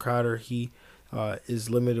 Jamison Crowder, he is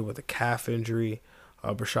limited with a calf injury.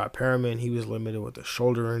 Brashad Perriman, he was limited with a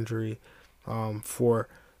shoulder injury. For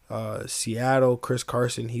Seattle, Chris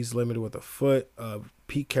Carson, he's limited with a foot.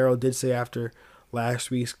 Pete Carroll did say after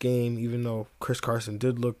last week's game, even though Chris Carson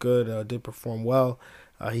did look good, did perform well,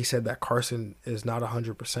 he said that Carson is not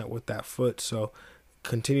 100% with that foot, so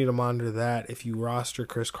continue to monitor that. If you roster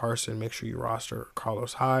Chris Carson, make sure you roster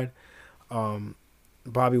Carlos Hyde.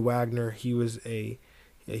 Bobby Wagner, he was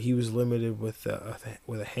limited with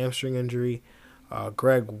a hamstring injury.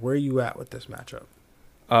 Greg, where are you at with this matchup?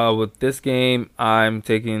 With this game, I'm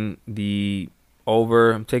taking the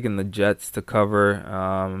over. I'm taking the Jets to cover.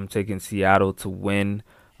 I'm taking Seattle to win.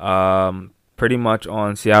 Pretty much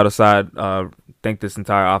on Seattle side, think this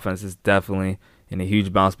entire offense is definitely in a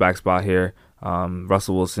huge bounce back spot here.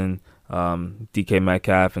 Russell Wilson, DK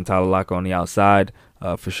Metcalf, and Tyler Lockett on the outside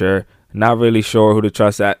for sure. Not really sure who to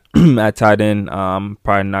trust at at tight end.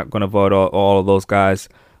 Probably not going to vote all of those guys.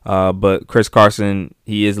 But Chris Carson,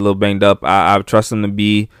 he is a little banged up. I trust him to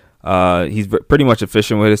be. He's pretty much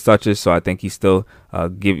efficient with his touches, so I think he's still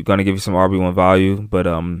going to give you some RB1 value. But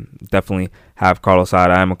definitely have Carlos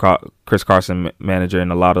Hyde. I am a Chris Carson manager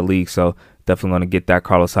in a lot of leagues, so definitely going to get that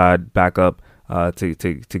Carlos Hyde back up to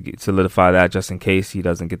solidify that just in case he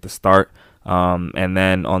doesn't get the start. And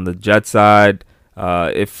then on the Jets side,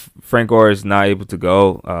 if Frank Gore is not able to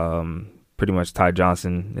go, pretty much Ty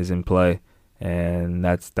Johnson is in play. And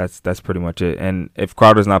that's pretty much it. And if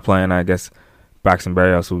Crowder's not playing, I guess Braxton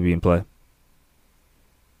Berrios will be in play.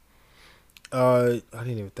 I didn't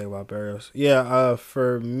even think about Berrios. Yeah,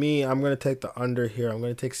 for me, I'm going to take the under here. I'm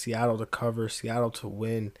going to take Seattle to cover, Seattle to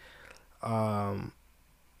win. Russ,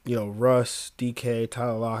 DK,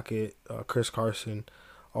 Tyler Lockett, Chris Carson,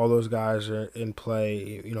 all those guys are in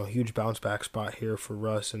play. Huge bounce back spot here for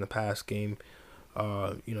Russ in the past game.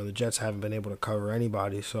 The Jets haven't been able to cover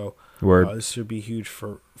anybody, so this should be huge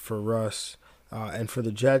for Russ. And for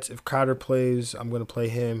the Jets, if Crowder plays, I'm going to play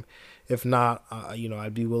him. If not,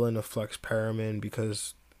 I'd be willing to flex Perriman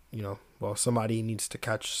because, somebody needs to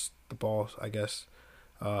catch the ball, I guess.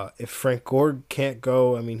 If Frank Gore can't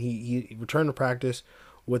go, he returned to practice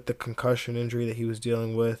with the concussion injury that he was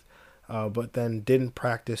dealing with, but then didn't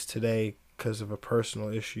practice today because of a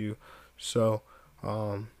personal issue. So,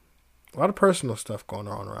 a lot of personal stuff going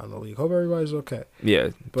on around the league. Hope everybody's okay. Yeah,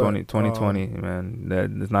 2020,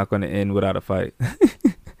 man. It's not going to end without a fight.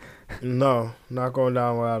 No, not going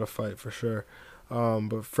down without a fight for sure.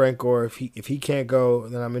 But Frank Gore, if he can't go,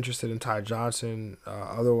 then I'm interested in Ty Johnson.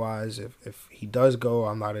 Otherwise, if he does go,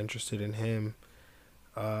 I'm not interested in him.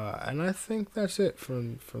 And I think that's it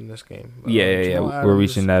from this game. Yeah. We're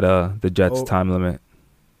reaching that the Jets time limit.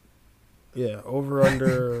 Yeah, over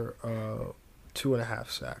under 2.5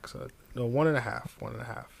 sacks. No,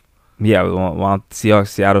 1.5. Yeah, we want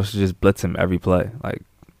Seattle should just blitz him every play, like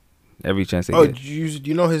every chance they get. Do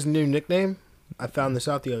you know his new nickname? I found this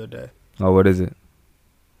out the other day. Oh, what is it?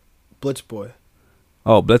 Blitz Boy.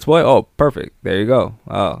 Oh, Blitz Boy? Oh, perfect. There you go.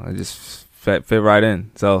 Oh, it just fit right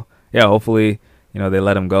in. So, yeah, hopefully, they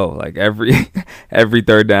let him go. Like every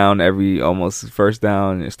third down, every almost first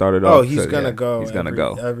down, it started off. Oh, he's going to go. He's going to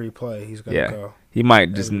go. Every play, he's going to go. He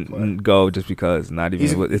might just go just because, not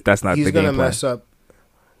even if that's not the game plan. He's going to mess up.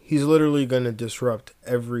 He's literally going to disrupt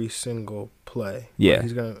every single play. Yeah.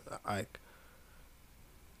 He's going to,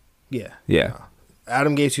 yeah. Yeah.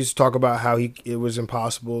 Adam Gase used to talk about how it was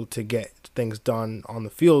impossible to get things done on the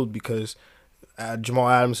field because Jamal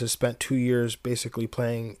Adams has spent 2 years basically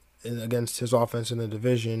playing against his offense in the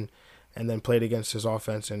division and then played against his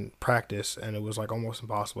offense in practice, and it was like almost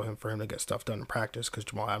impossible for him to get stuff done in practice because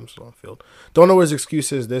Jamal Adams was on the field. Don't know what his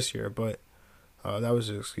excuse is this year, but that was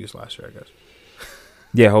his excuse last year, I guess.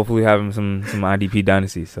 Yeah, hopefully having some IDP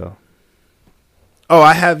dynasty. So. Oh,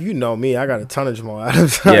 I have me. I got a ton of Jamal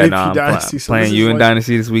Adams. Yeah, I'm dynasty, playing you in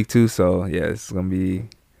dynasty this week too. So yeah, it's gonna be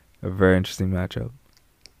a very interesting matchup.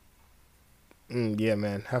 Yeah,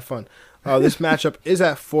 man, have fun. This matchup is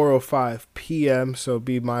at 4:05 p.m., so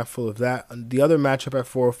be mindful of that. The other matchup at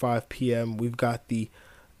 4:05 p.m., we've got the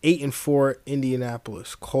 8-4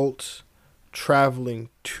 Indianapolis Colts traveling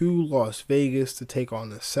to Las Vegas to take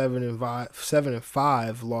on the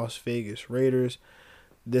 7-5 Las Vegas Raiders.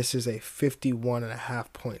 This is a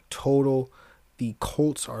 51.5 point total. The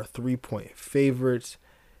Colts are 3-point favorites.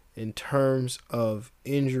 In terms of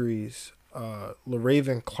injuries,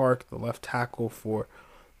 LaRaven Clark, the left tackle for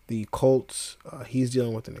the Colts, he's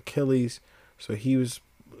dealing with an Achilles, so he was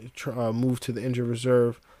moved to the injured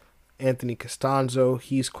reserve. Anthony Costanzo,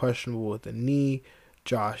 he's questionable with a knee.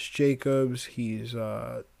 Josh Jacobs, he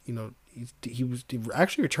was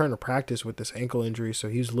actually returned to practice with this ankle injury, so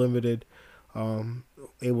he's limited,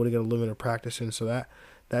 able to get a limited practice in. So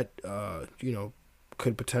that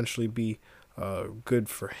could potentially be good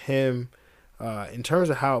for him. In terms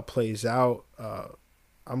of how it plays out,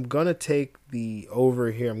 I'm going to take the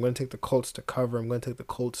over here. I'm going to take the Colts to cover. I'm going to take the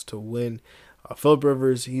Colts to win. Phillip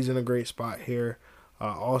Rivers, he's in a great spot here.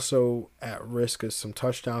 Also at risk of some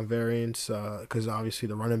touchdown variance because obviously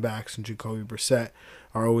the running backs and Jacoby Brissett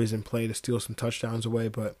are always in play to steal some touchdowns away.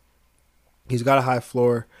 But he's got a high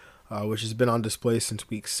floor, which has been on display since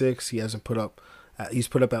week 6. He's put up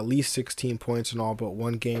at least 16 points in all but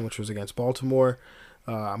one game, which was against Baltimore.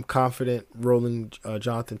 I'm confident rolling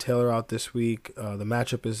Jonathan Taylor out this week. The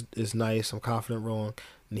matchup is nice. I'm confident rolling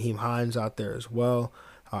Nyheim Hines out there as well.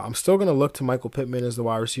 I'm still going to look to Michael Pittman as the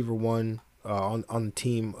wide receiver one on the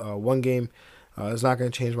team. One game is not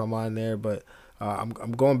going to change my mind there, but I'm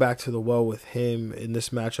going back to the well with him in this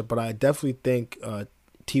matchup. But I definitely think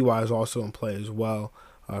T.Y. is also in play as well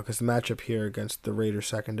because the matchup here against the Raiders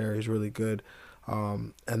secondary is really good.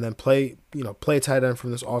 And then play tight end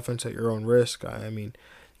from this offense at your own risk. I mean,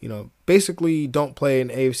 basically don't play an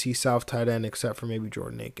AFC South tight end except for maybe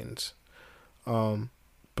Jordan Akins.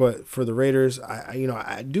 But for the Raiders,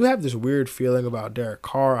 I do have this weird feeling about Derek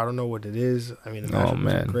Carr. I don't know what it is. I mean, the matchup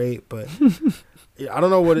wasn't great, but I don't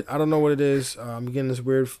know what it is. I'm getting this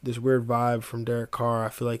weird vibe from Derek Carr. I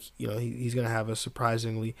feel like he's gonna have a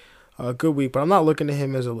surprisingly good week, but I'm not looking at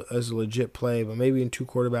him as a legit play. But maybe in 2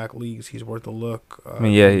 quarterback leagues, he's worth a look. I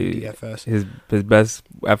mean, DFS. His best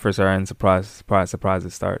efforts are in surprise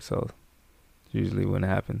at start. So usually when it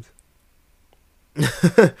happens.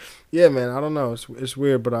 Yeah, man. I don't know. It's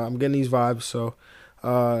weird, but I'm getting these vibes. So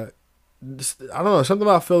I don't know. Something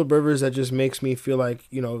about Phillip Rivers that just makes me feel like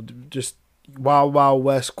just Wild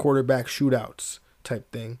West quarterback shootouts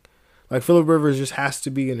type thing. Like Phillip Rivers just has to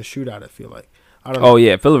be in a shootout. I feel like. I don't know. Oh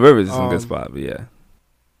yeah, Phillip Rivers is in a good spot, but yeah.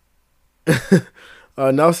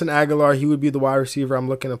 Nelson Aguilar, he would be the wide receiver I'm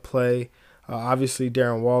looking to play. Obviously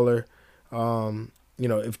Darren Waller.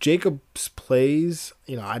 If Jacobs plays,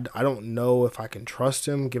 I don't know if I can trust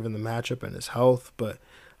him given the matchup and his health. But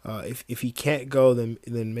if he can't go, then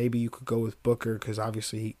maybe you could go with Booker because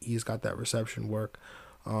obviously he's got that reception work.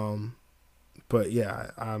 But yeah,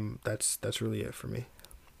 that's really it for me.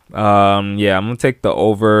 I'm gonna take the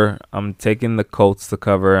over. I'm taking the Colts to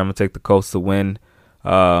cover. I'm gonna take the Colts to win.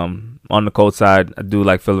 On the Colts side, I do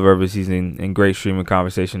like Phillip Rivers. He's in great streaming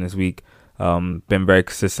conversation this week. Been very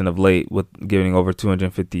consistent of late with giving over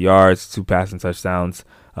 250 yards, 2 passing touchdowns.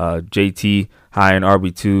 JT high in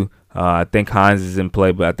RB2. I think Hines is in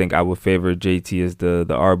play, but I think I would favor JT as the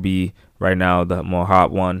RB right now, the more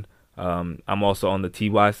hot one. I'm also on the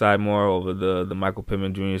TY side more over the Michael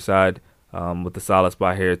Pittman Jr. side with the solid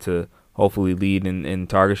spot here to hopefully lead in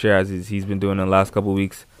target share as he's been doing in the last couple of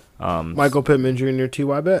weeks. Michael Pittman Jr.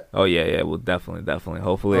 TY bet? Oh yeah, well definitely.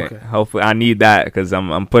 Hopefully I need that because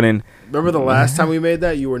I'm putting. Remember the last time we made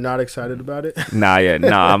that, you were not excited about it? Nah,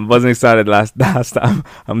 I wasn't excited last time.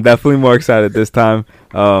 I'm definitely more excited this time.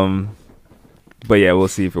 But yeah, we'll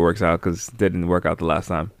see if it works out because it didn't work out the last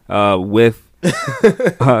time. With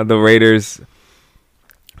the Raiders,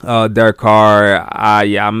 Derek Carr,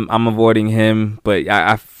 I'm avoiding him, but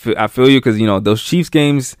I feel you because those Chiefs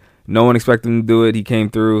games. No one expected him to do it. He came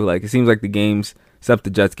through. Like, it seems like the games, except the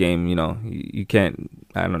Jets game, you can't,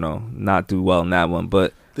 I don't know, not do well in that one.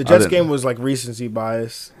 But the Jets game was like recency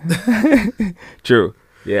bias. True.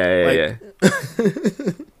 Yeah.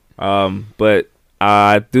 But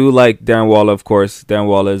I do like Darren Waller, of course. Darren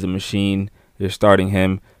Waller is a machine. You're starting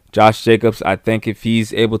him. Josh Jacobs, I think if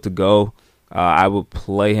he's able to go, I would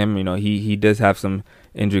play him. He does have some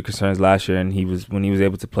injury concerns last year, and when he was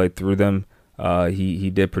able to play through them, he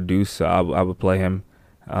did produce, so I would play him.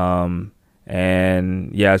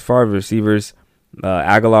 And yeah, as far as receivers,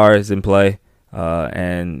 Aguilar is in play,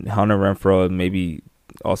 and Hunter Renfrow maybe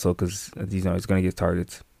also because he's going to get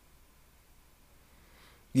targets.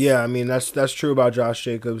 Yeah, I mean that's true about Josh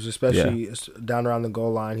Jacobs, especially down around the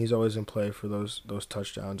goal line. He's always in play for those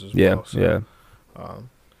touchdowns as well. So,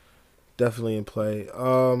 definitely in play.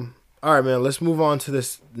 All right, man, let's move on to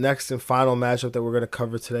this next and final matchup that we're going to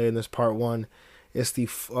cover today in this part 1. It's the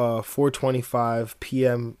 4:25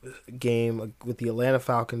 p.m. game with the Atlanta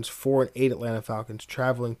Falcons, 4-8 Atlanta Falcons,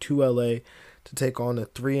 traveling to L.A. to take on the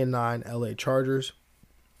 3-9 L.A. Chargers.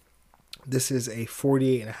 This is a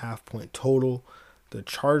 48.5 point total. The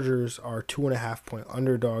Chargers are 2.5 point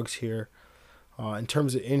underdogs here. In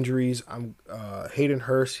terms of injuries, I'm Hayden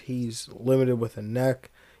Hurst, he's limited with a neck.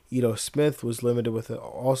 Ito Smith was limited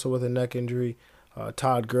also with a neck injury.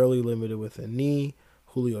 Todd Gurley limited with a knee.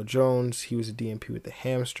 Julio Jones, he was a DNP with the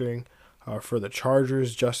hamstring. For the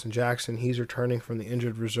Chargers, Justin Jackson, he's returning from the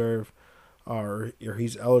injured reserve, or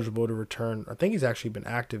he's eligible to return. I think he's actually been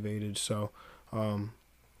activated, so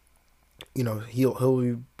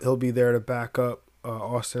he'll be there to back up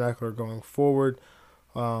Austin Eckler going forward.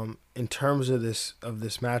 In terms of this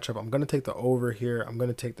matchup, I'm going to take the over here. I'm going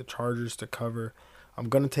to take the Chargers to cover. I'm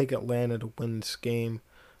going to take Atlanta to win this game.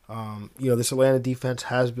 This Atlanta defense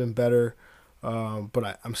has been better,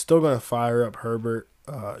 but I'm still going to fire up Herbert.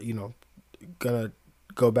 Going to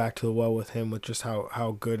go back to the well with him with just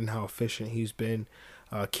how good and how efficient he's been.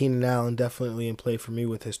 Keenan Allen definitely in play for me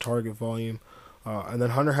with his target volume. And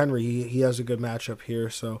then Hunter Henry, he has a good matchup here,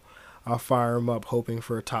 so I'll fire him up, hoping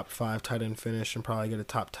for a top 5 tight end finish and probably get a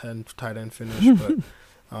top 10 tight end finish. But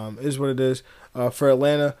is what it is. For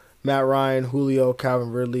Atlanta, Matt Ryan, Julio,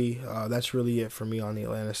 Calvin Ridley. That's really it for me on the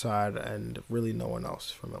Atlanta side, and really no one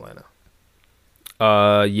else from Atlanta.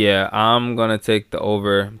 Yeah, I'm gonna take the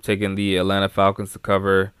over. I'm taking the Atlanta Falcons to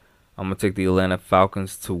cover. I'm gonna take the Atlanta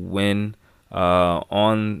Falcons to win.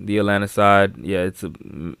 On the Atlanta side, yeah,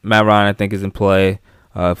 Matt Ryan, I think, is in play.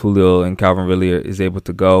 If Julio and Calvin Ridley is able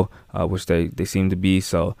to go, which they seem to be,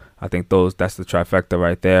 so I think that's the trifecta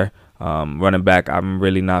right there. Running back, I'm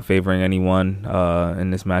really not favoring anyone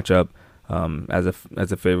in this matchup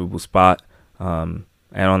as a favorable spot. And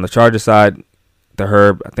on the Chargers side, the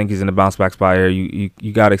Herb, I think he's in the bounce back spot here.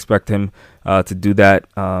 You gotta expect him to do that.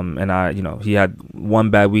 And he had one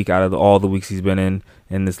bad week out of all the weeks he's been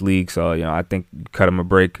in this league. So I think you cut him a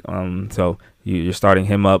break. So you're starting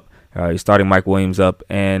him up. You're starting Mike Williams up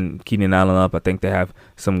and Keenan Allen up. I think they have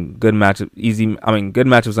some good matchups. Good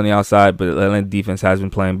matchups on the outside, but the Atlanta defense has been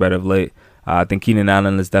playing better of late. I think Keenan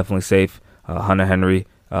Allen is definitely safe. Hunter Henry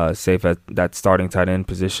safe at that starting tight end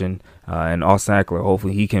position, and Austin Eckler.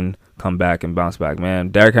 Hopefully he can come back and bounce back, man.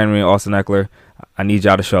 Derrick Henry and Austin Eckler, I need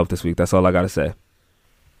y'all to show up this week. That's all I got to say.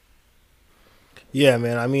 Yeah,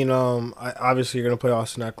 man. Obviously you're going to play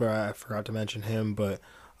Austin Eckler. I forgot to mention him, but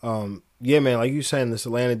yeah, man, like you saying, this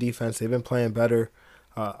Atlanta defense, they've been playing better.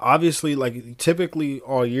 Obviously, like typically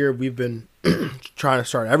all year, we've been trying to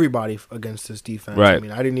start everybody against this defense. Right.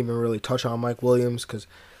 I didn't even really touch on Mike Williams because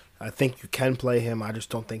I think you can play him. I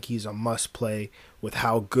just don't think he's a must-play with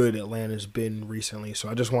how good Atlanta's been recently. So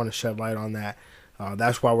I just want to shed light on that.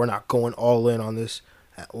 That's why we're not going all in on this,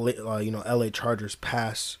 LA Chargers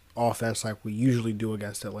pass offense like we usually do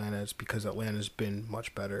against Atlanta. It's because Atlanta's been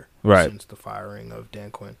much better since the firing of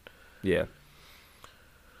Dan Quinn. Yeah.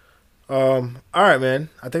 All right, man.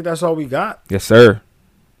 I think that's all we got. Yes, sir.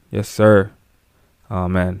 Yes, sir. Oh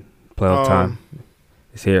man, playoff time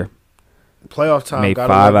is here. Playoff time. Made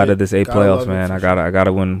 5 out of this 8 playoffs, man. I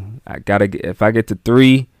gotta win. If I get to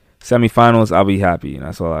 3 semifinals, I'll be happy, and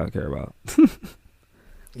that's all I care about.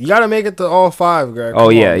 You gotta make it to all 5, Greg. Come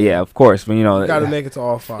on, yeah, of course. But you gotta make it to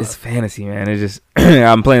all 5. It's fantasy, man. It's just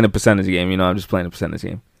I'm playing a percentage game. I'm just playing a percentage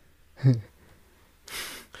game.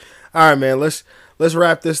 All right, man. Let's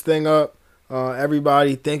wrap this thing up.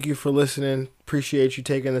 Everybody, thank you for listening. Appreciate you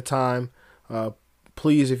taking the time.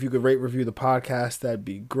 Please, if you could rate, review the podcast, that'd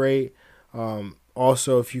be great.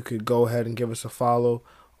 Also, if you could go ahead and give us a follow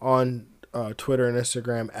on Twitter and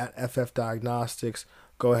Instagram at FF Diagnostics.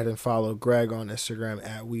 Go ahead and follow Greg on Instagram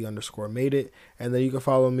at @we_madeit. And then you can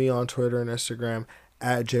follow me on Twitter and Instagram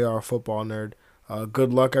at JRFootballNerd.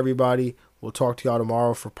 Good luck, everybody. We'll talk to y'all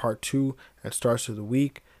tomorrow for part 2 and starts of the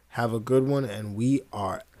week. Have a good one, and we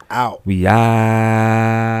are out. We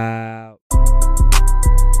out.